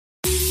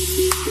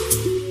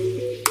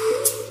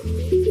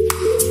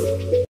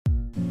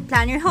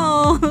Banner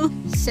Ho!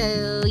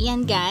 So,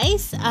 yan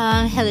guys.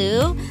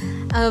 Hello.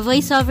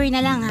 Voiceover na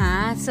lang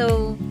ha.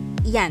 So,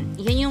 yan.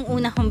 Yun yung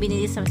una kong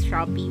binili sa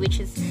Shopee, which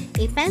is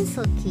a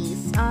pencil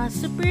case.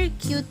 Super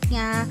cute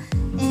nga.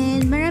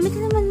 And marami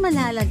ka naman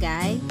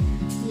malalagay.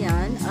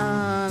 Yan.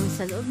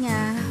 Sa loob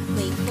niya,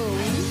 may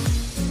phone.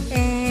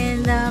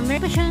 And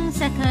meron pa siyang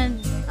second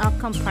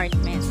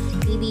compartment.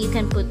 Maybe you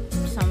can put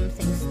some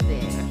things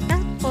there.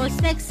 Tapos,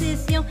 next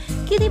is yung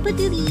kitty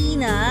patili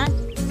na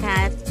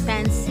cat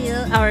pencil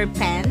or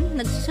pen.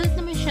 Nagsusulat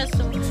naman siya.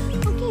 So,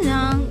 okay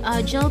lang.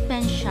 Gel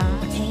pen siya.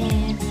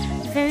 And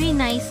very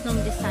nice nung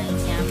design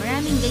niya.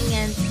 Maraming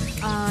ganyan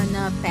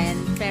na pen.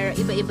 Pero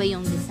iba-iba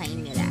yung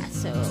design nila.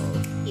 So,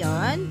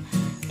 yun.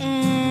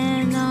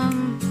 And,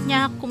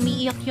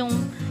 kumiiyak yung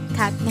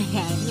cat na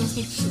yan.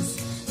 Which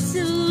is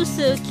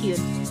so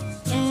cute.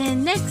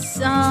 And next,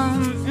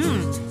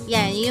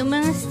 yan, yung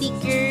mga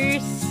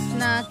stickers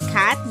na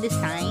cat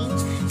design.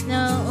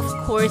 Now, of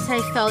course,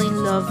 I fell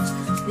in love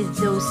with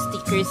those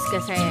stickers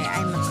kasi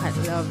I'm a cat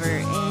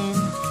lover. And,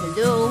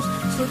 hello,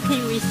 who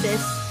can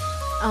resist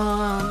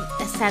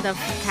a set of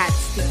cat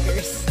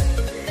stickers?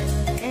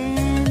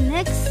 And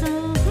next,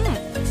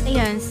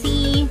 ayan,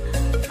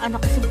 ano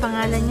kasing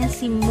pangalan niya?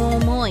 Si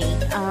Momoi,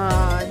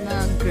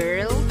 na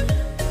girl.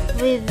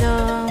 With,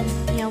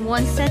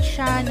 one set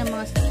siya ng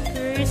mga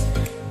stickers.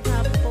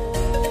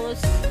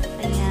 Tapos,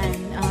 ayan,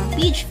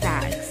 page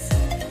flags.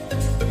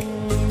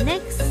 And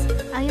next,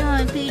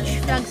 ayan,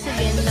 page flags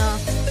again na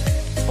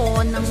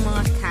paw ng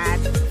mga cat.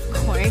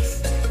 Of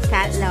course,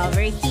 cat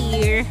lover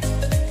here.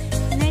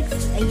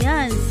 Next,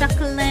 ayan,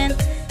 succulent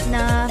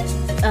na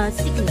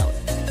stick note.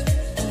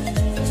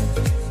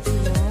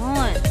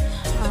 And,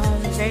 yun,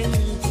 very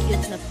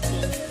cute na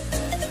pink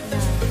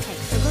na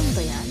hexagon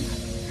ba yan?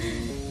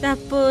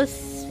 Tapos,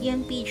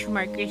 yan, page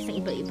markers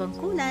ng iba-ibang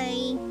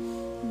kulay.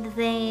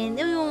 Then,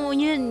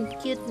 yun,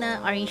 cute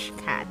na orange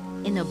cat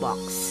in a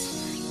box.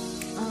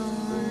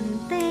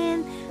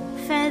 Then,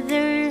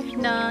 feather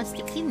na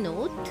sticky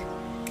note.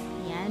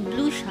 Yan,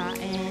 blue siya.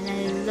 And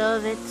I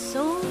love it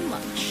so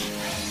much.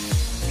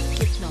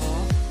 Cute, no?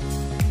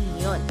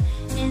 Yun.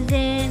 And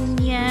then,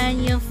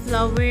 yan, yung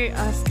flower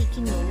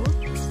sticky note.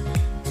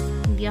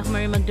 Hindi ako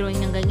marunong mag-drawing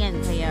ng ganyan.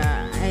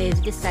 Kaya,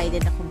 I've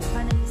decided na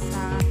kumuha ng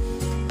isa.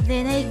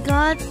 Then, I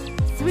got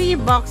 3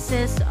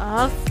 boxes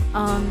of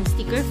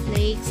sticker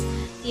flakes.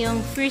 Yung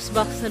first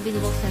box na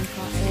binubuksan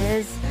ko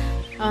is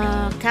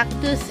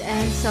cactus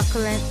and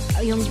succulent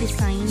yung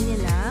design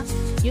nila.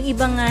 Yung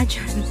iba nga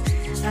dyan,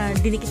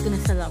 dinikit ko na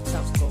sa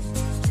laptop ko.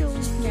 So,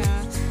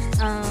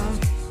 yeah.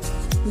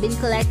 Been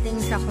collecting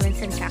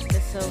succulents and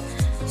cactus. So,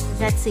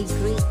 that's a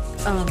great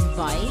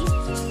buy.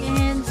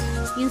 And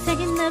yung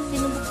second na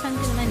binubuksan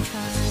ko naman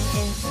dyan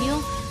is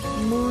yung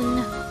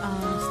moon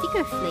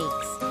sticker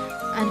flakes.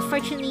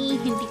 Unfortunately,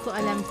 hindi ko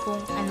alam kung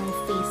anong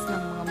face ng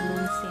mga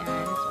moons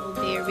yan. So,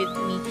 bear with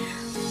me.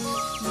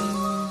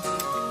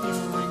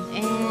 Yun.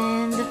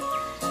 And,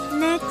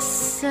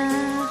 next,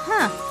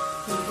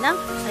 wait lang.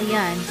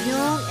 Ayan,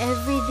 yung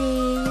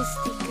everyday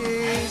sticker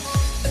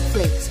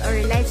flakes or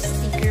life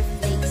sticker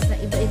flakes na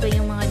iba-iba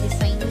yung mga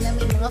design nila.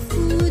 May mga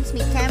foods,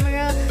 may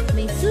camera,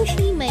 may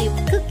sushi, may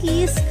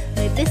cookies,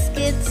 may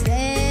biscuits,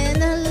 and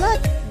a lot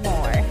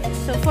more.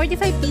 So,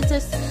 45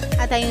 pesos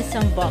ata yung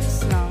isang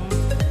box ng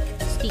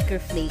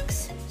sticker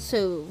flakes.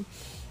 So,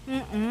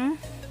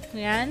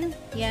 yan.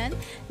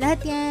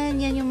 Lahat yan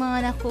yung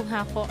mga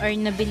nakuha ko or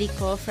nabili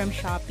ko from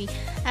Shopee.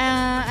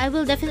 I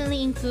will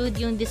definitely include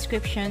yung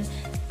description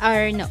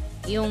or no,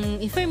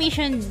 yung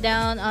information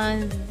down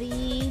on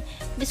the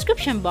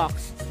description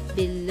box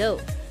below.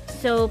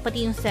 So,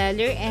 pati yung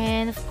seller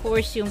and of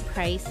course yung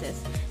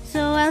prices.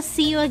 So, I'll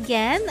see you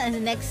again in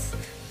the next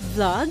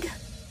vlog.